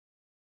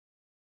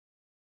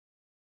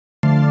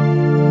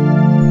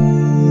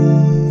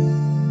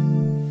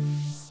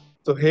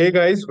So, hey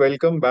guys,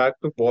 welcome back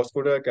to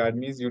Bosscoder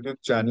Academy's YouTube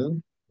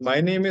channel.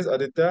 My name is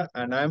Aditya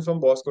and I am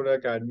from Bosscoder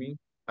Academy.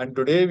 And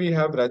today we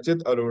have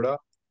Rachit Arora,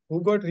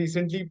 who got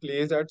recently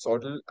placed at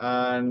Soptle,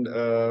 and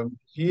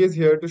he is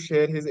here to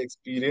share his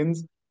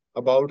experience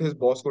about his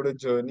Bosscoder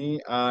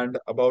journey and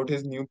about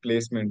his new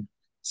placement.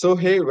 So,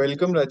 hey,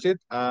 welcome Rachit,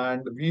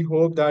 and we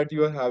hope that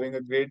you are having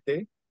a great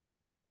day.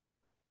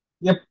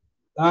 Yep,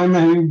 I'm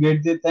having a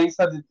great day. Thanks,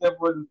 Aditya,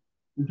 for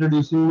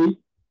introducing me.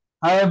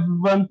 Hi,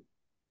 everyone.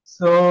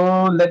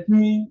 So, let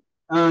me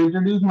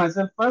introduce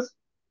myself first.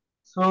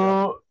 Yeah,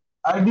 So,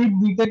 I did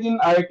BTech in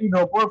IIT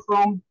Ropar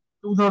from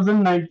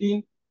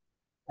 2019,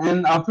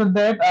 and after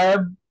that, I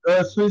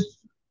have switched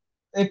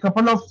a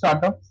couple of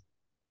startups.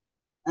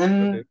 okay.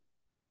 And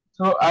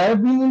so, I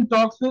have been in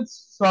talks with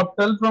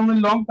Soptle from a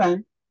long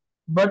time,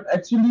 but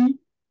actually,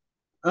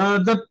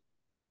 the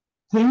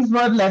things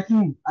were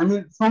lacking. I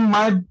mean, from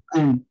my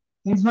end,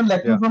 things were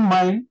lacking Yeah, from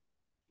my end,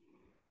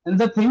 and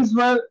the things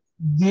were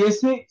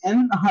DSA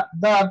and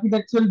the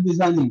architectural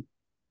designing,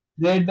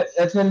 the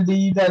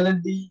HLD, the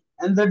LLD,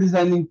 and the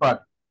designing part.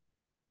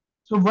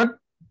 So what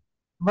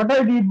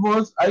I did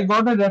was I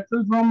got a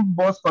referral from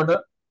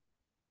Bosscoder,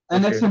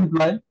 an okay.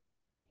 ex-employee.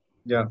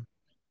 Yeah,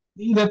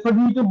 He referred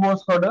me to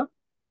Bosscoder,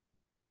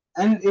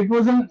 and it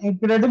was an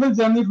incredible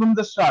journey from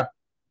the start.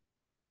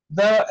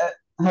 The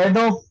head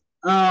of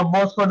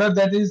Bosscoder,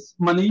 that is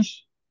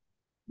Manish,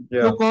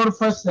 yeah. took our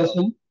first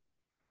session,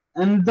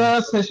 and Mm.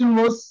 the session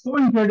was so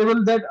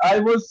incredible that I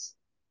was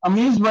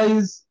amazed by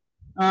his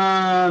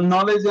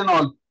knowledge and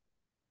all.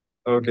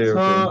 Okay, okay.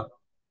 So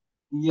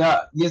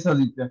yeah, yes,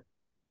 Aditya.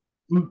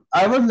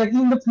 I was lacking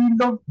in the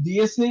field of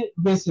DSA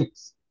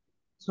basics.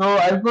 So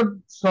I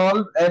could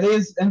solve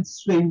arrays and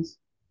strings,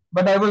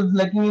 but I was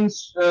lacking in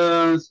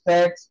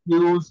stacks,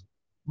 queues,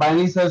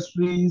 binary search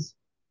trees,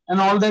 and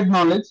all that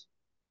knowledge,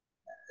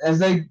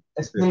 as I Okay.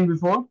 explained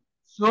before.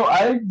 So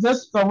I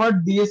just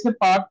covered DSA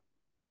part,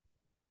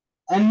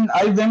 and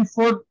I went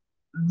for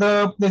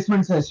the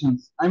placement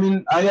sessions. I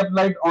mean, I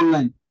applied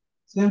online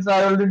since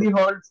I already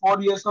hold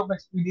 4 years of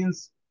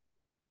experience,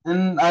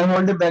 and I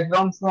hold a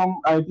background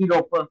from IT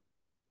Roper.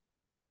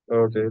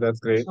 Okay, that's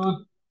great.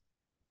 So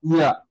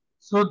yeah.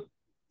 So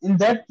in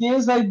that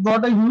case, I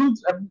got a huge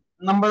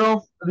number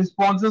of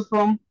responses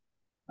from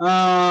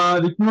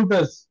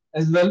recruiters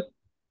as well.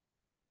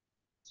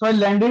 So I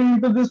landed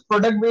into this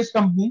product-based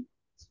company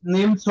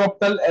named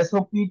Soptle,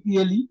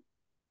 Soptle.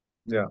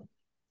 Yeah.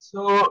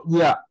 So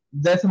yeah,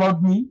 that's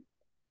about me.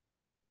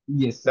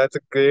 Yes. That's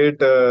a great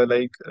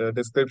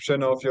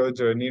description of your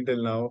journey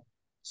till now.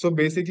 So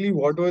basically,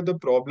 what were the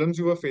problems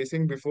you were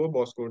facing before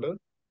Bosscoder,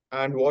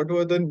 and what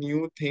were the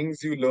new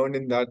things you learned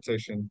in that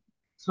session?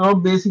 So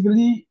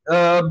basically,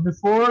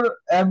 before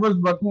I was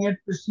working at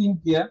Pristine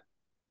Care,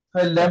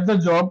 so I Yeah. left the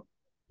job,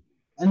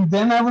 and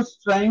then I was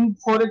trying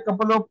for a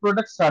couple of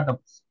product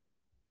startups.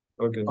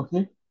 Okay.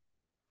 Okay.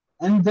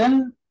 And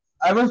then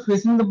I was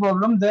facing the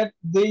problem that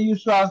they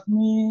used to ask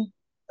me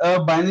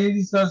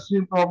binary search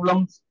tree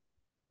problems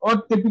or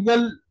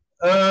typical,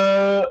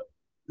 uh,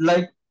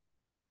 like,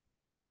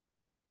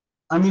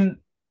 I mean,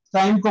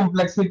 time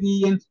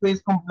complexity and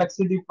space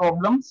complexity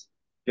problems,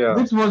 Yeah.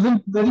 which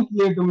wasn't very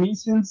clear to me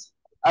since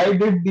I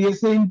did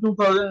DSA in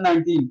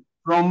 2019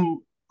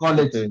 from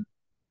college. Okay.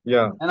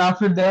 Yeah. And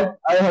after that,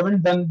 I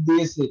haven't done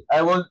DSA.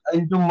 I was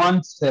into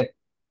months set.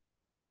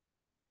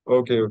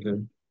 Okay. Okay.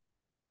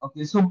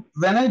 Okay, so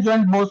when I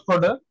joined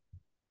Bosscoder,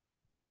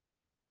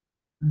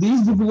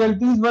 these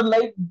difficulties were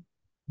like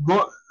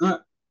go, uh,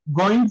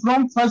 going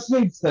from first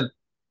day itself.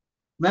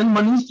 When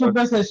Manish took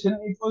the Okay. session,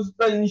 it was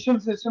the initial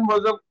session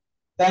was of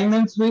time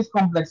and space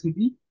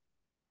complexity,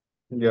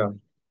 Yeah.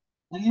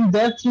 and in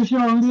that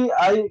session only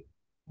I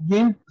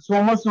gained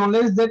so much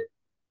knowledge that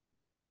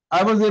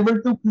I was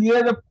able to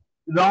clear a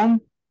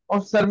round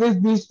of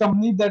service-based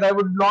company that I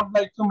would not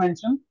like to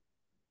mention,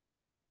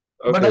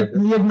 but Okay. I Okay.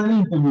 cleared many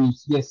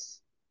interviews. Yes.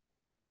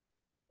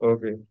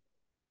 Okay.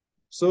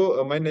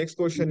 So my next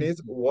question is,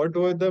 Yes. what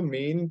were the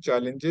main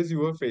challenges you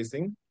were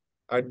facing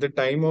at the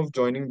time of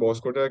joining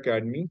Bosscoder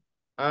Academy,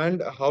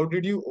 and how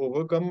did you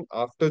overcome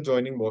after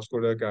joining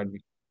Bosscoder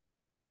Academy?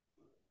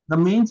 The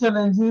main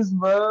challenges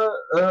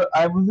were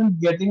I wasn't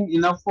getting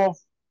enough of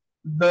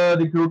the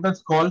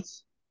recruiters'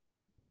 calls,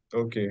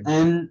 Okay.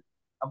 and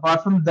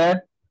apart from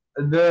that,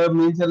 the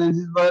main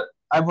challenges were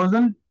I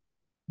wasn't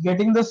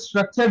getting the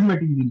structured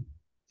material,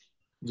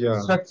 Yeah.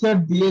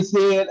 structured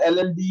DSA,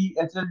 LLD,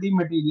 HLD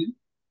material.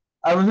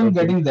 I wasn't Okay.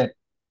 getting that.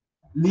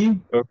 Leave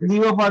Okay.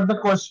 leave apart the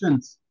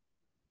questions.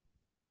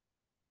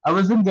 I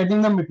wasn't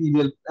getting the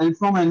material and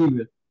from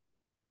anywhere.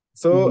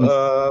 So,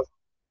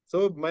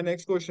 Yes. my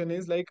next question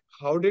is like,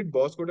 how did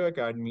Bosscoder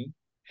Academy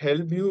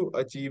help you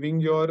achieving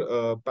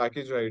your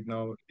package right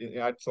now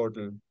at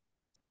Sottle?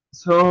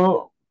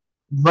 So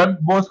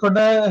what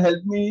Bosscoder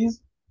helped me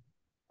is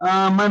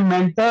my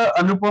mentor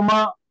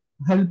Anupama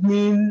helped me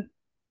in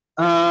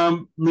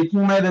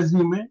making my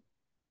resume.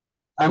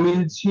 I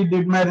mean, she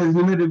did my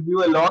resume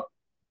review a lot.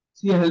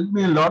 She helped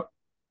me a lot.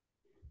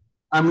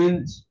 I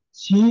mean,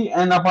 she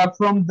and apart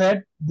from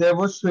that, there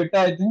was Shweta,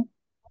 I think.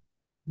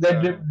 They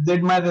Uh,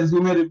 did my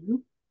resume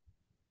review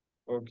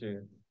okay,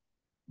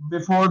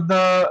 before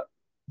the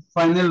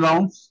final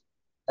rounds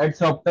at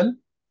Soptle.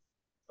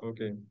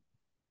 okay,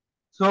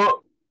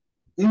 So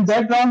in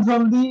that rounds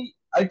only,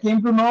 I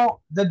came to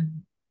know that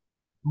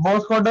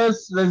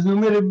Bosscoder's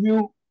resume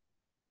review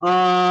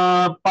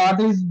part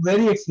is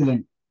very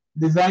excellent,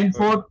 designed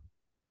okay. for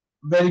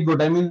very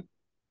good. I mean,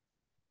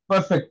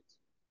 perfect.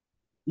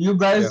 You Yeah,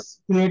 guys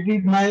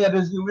created my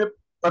resume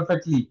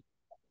perfectly.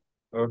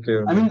 okay,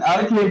 I okay. mean,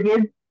 I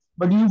created,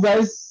 but you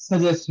guys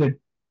suggested.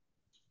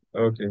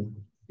 Okay.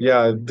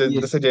 Yeah, the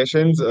Yes,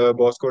 suggestions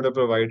Bosscoder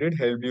provided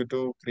help you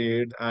to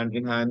create and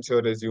enhance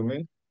your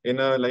resume in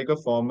a like a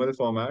formal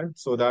format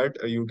so that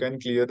you can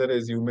clear the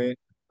resume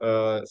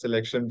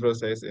selection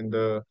process in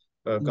the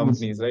yes.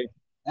 companies, right?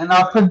 And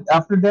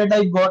after that,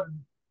 I got.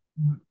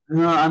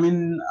 I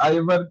mean,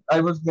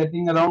 I was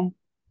getting around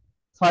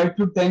 5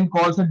 to 10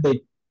 calls a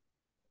day.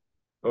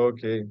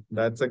 Okay,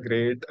 that's a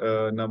great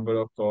number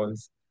of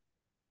calls.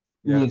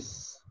 Yeah,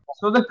 Yes.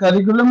 So the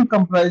curriculum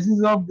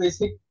comprises of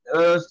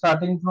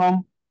starting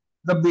from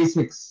the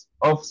basics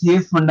of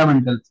CS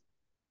fundamentals.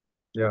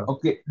 yeah.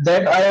 Okay,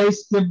 that I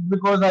skipped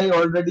because I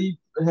already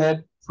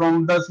had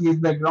from the CS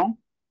background,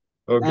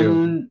 Okay, okay.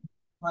 and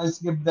I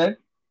skipped that.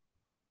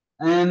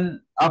 And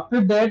after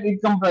that,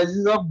 it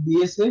comprises of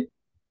BSA,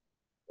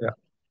 Yeah,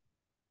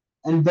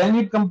 and then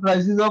it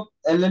comprises of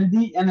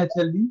LLD and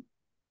HLD.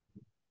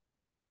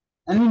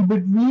 And in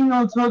between,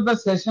 also the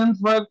sessions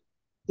were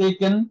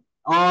taken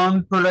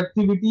on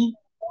productivity,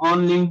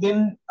 on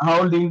LinkedIn, how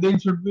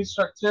LinkedIn should be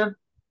structured.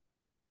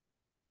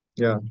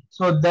 yeah.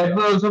 So that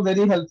was also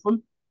very helpful.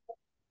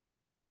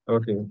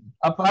 Okay,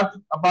 Apart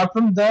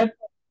from that,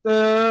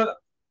 uh,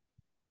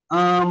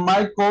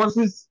 my course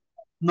is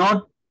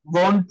not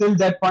gone till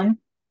that point.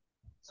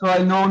 So I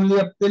know only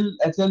up till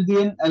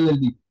HLD and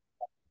LLD.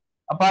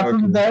 Apart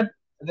from okay. that,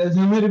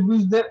 resume review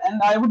is there,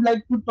 and I would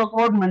like to talk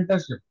about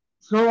mentorship.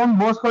 So on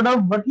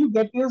Bosscoder, what you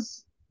get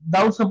is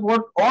doubt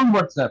support on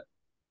WhatsApp.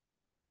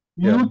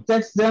 Yeah, You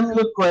text them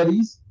your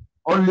queries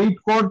or lead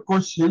code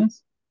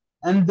questions,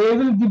 and they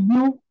will give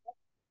you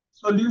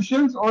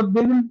solutions, or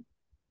they will,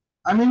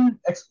 I mean,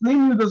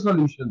 explain you the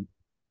solution,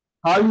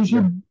 how you yeah.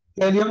 should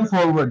carry on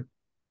forward.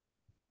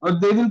 Or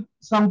they will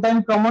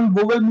sometime come on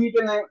Google Meet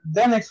and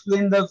then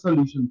explain the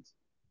solutions.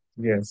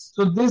 Yes.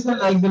 So this I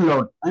liked a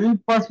lot. I mean,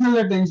 personal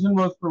attention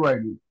was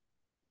provided.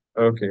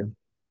 Okay.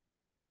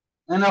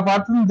 And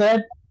apart from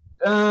that,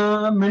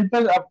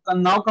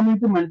 now coming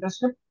to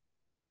mentorship,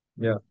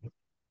 Yeah.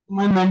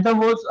 my mentor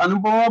was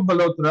Anupama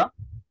Balotra.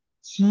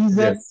 She's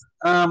at Yes.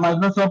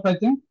 Microsoft, I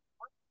think.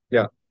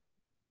 Yeah.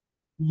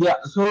 Yeah,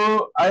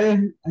 so I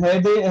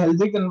had a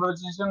healthy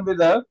conversation with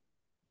her.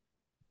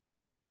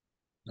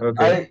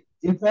 Okay.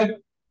 In fact,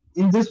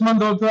 in this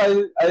month also,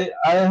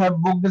 I have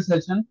booked a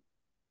session.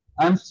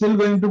 I'm still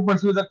going to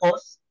pursue the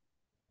course.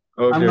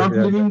 I'm Okay. Okay. not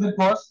Yeah. leaving the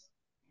course.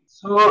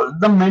 So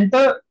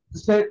the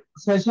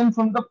session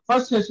from the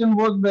first session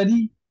was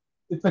very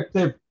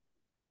effective.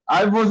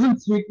 I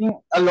wasn't speaking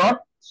a lot.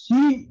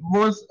 She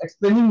was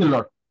explaining a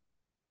lot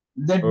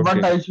that what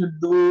Okay. I should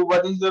do,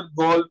 what is your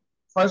goal.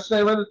 First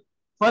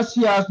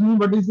she asked me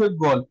what is your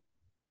goal.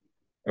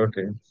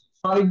 Okay.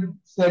 So I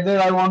said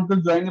that I want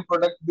to join a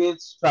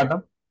product-based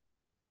startup.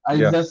 I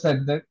Yeah. just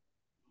said that.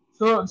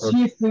 So she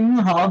Okay. explained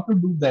me how to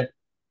do that,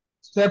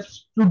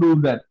 steps to do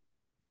that.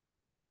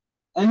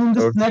 And in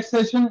this Okay. next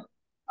session,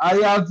 I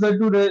asked her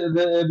to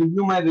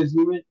review my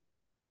resume.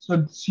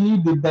 So she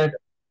did that,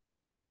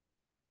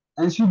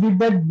 and she did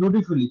that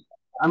beautifully.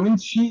 I mean,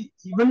 she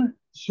even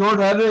showed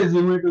her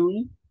resume to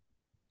me,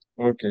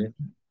 Okay.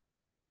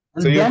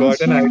 So and you then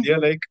got an she, idea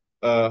like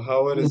how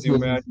a yes, yes,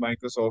 resume yes, at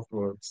Microsoft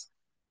works.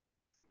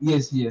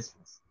 yes, yes,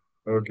 yes.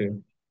 Okay.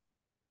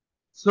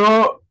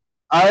 So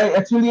I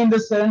actually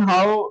understand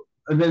how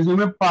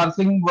resume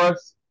parsing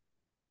works,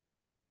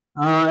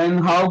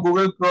 and how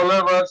Google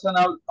crawler works, and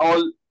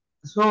all.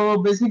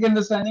 So basic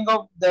understanding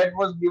of that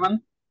was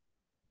given.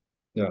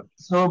 Yeah.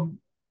 So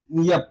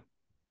yep,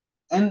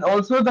 and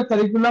also the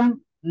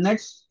curriculum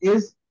next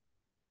is,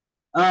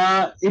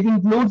 it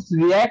includes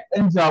React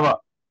and Java.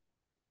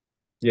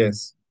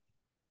 Yes.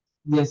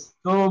 Yes,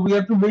 so we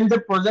have to build a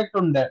project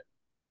on that,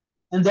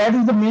 and that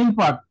is the main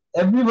part.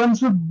 Everyone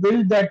should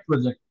build that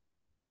project.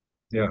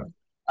 Yeah.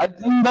 I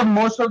think the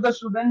most of the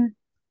students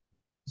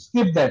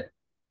skip that.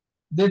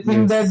 They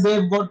think that Yes.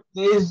 they've got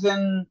this,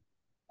 and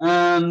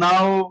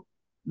now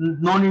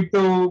no need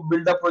to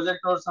build a project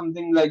or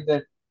something like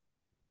that.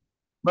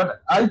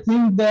 But I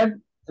think that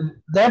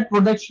that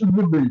project should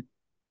be built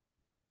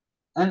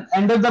and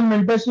under the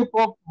mentorship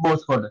of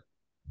Bosscoder.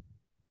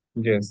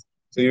 Yes.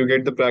 So you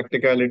get the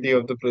practicality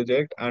of the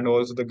project and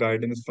also the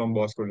guidance from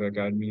Bosscoder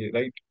Academy,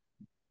 right?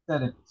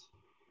 Correct.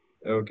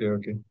 Okay,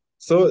 okay.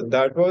 So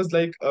that was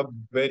like a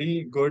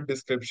very good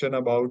description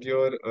about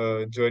your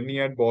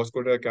journey at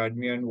Bosscoder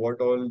Academy and what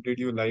all did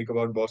you like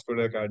about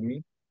Bosscoder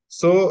Academy.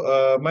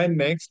 So my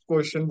next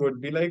question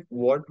would be like,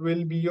 what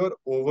will be your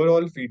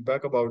overall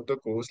feedback about the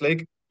course?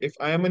 Like, if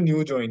I am a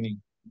new joinee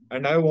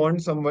and I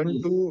want someone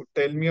Yes. to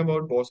tell me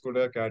about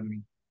Bosscoder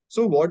Academy.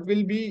 So what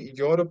will be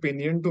your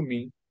opinion to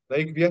me?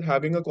 Like we are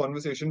having a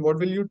conversation, what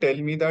will you tell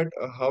me that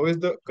how is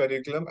the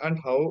curriculum and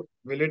how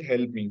will it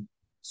help me?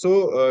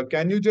 So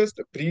can you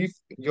just brief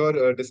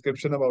your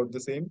description about the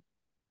same?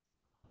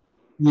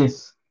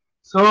 Yes.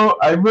 So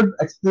I would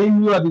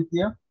explain you,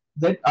 Aditya,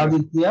 that Yeah,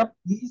 Aditya,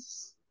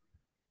 please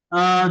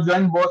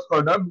join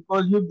Bosscoder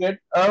because you get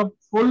a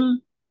full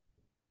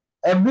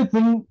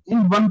everything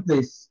in one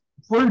place,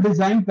 full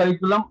design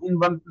curriculum in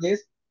one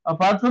place.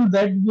 Apart from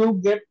that, you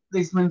get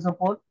placement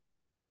support,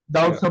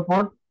 doubt yeah,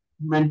 support,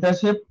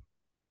 mentorship,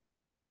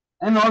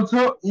 and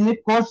also in a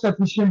cost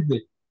efficient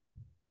way.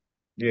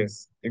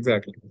 yes,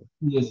 exactly.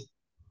 Yes.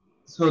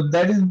 So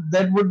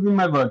that would be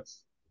my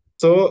words.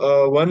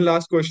 So, one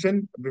last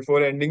question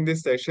before ending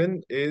this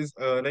session is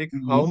like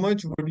how Yes.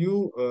 much would you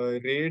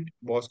rate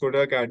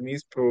Bosscoder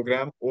Academy's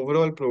program,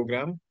 overall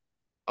program,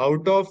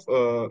 out of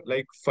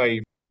like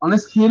five? On a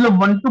scale of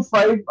 1 to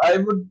 5, I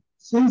would,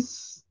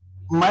 since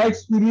my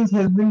experience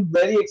has been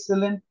very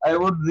excellent, I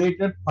would rate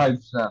it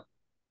 5 star.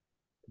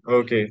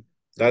 Okay,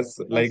 that's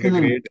like a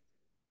Excellent. great.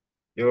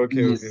 Okay,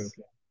 okay, Yes.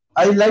 okay.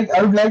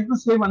 I would like to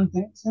say one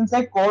thing. Since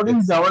I code in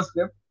Yes.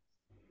 JavaScript,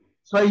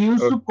 so I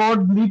used Okay. to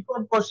code lead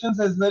code questions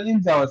as well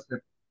in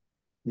JavaScript.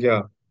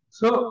 Yeah.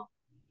 So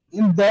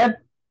in that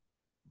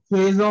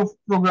phase of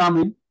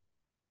programming,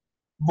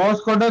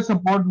 Boss Coder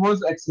support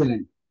was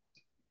excellent.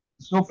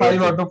 So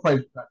 5 out of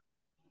 5 star.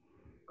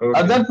 Okay.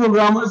 Other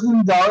programmers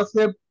in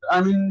JavaScript,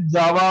 I mean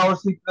Java or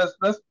C++,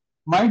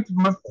 might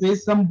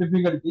face some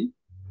difficulty,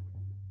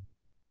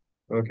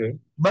 Okay.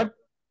 but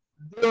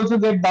they also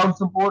get doubt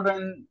support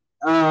and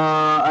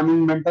I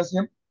mean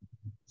mentorship.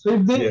 So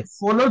if they Yes.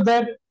 follow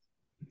that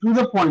to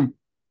the point,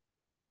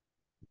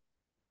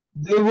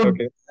 they would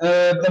Okay.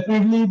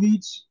 definitely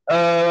reach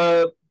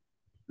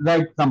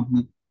right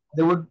company.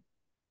 They would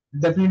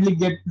definitely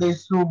get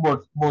placed through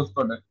both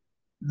product.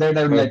 That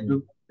I would like Okay.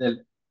 to tell.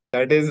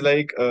 That is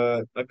like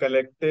a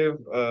collective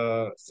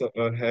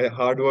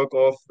hard work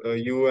of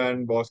you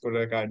and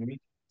Bosscoder Academy.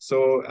 So,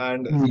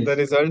 and the Yes.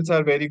 results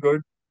are very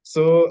good.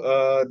 So,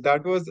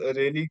 that was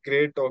really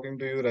great talking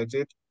to you,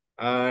 Rajit.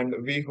 And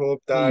we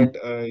hope that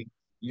Same.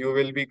 you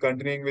will be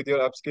continuing with your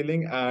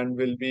upskilling and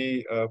will be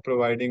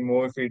providing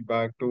more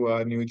feedback to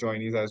our new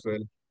joinees as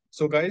well.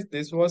 So, guys,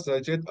 this was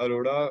Rajit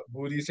Arora,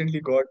 who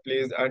recently got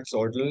placed at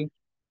Soptle.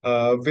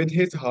 With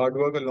his hard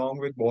work along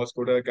with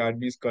Bosscoder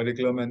Academy's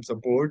curriculum and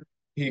support,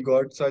 he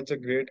got such a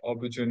great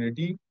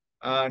opportunity.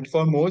 And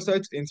for more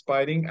such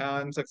inspiring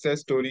and success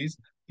stories,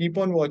 keep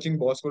on watching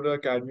Bosscoder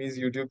Academy's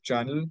YouTube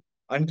channel.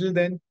 Until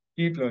then,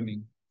 keep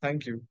learning.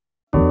 Thank you.